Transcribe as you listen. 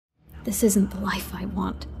This isn't the life I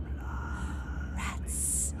want.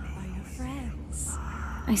 Rats are your friends.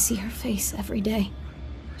 I see her face every day.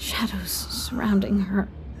 Shadows surrounding her.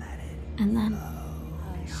 And then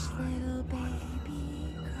Hush, little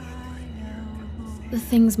baby, cry no more. the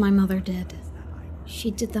things my mother did. She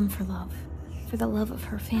did them for love. For the love of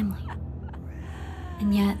her family.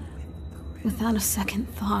 And yet, without a second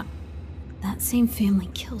thought, that same family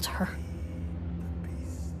killed her.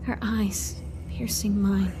 Her eyes piercing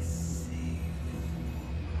mine.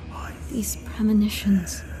 These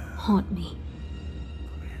premonitions haunt me.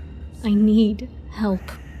 I need help.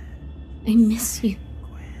 I miss you.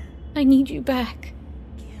 I need you back.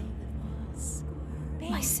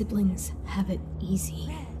 My siblings have it easy.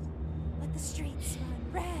 Red, let the streets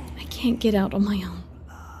run red. I can't get out on my own.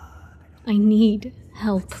 I need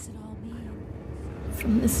help What does it all mean?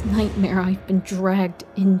 from this nightmare I've been dragged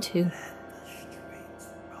into.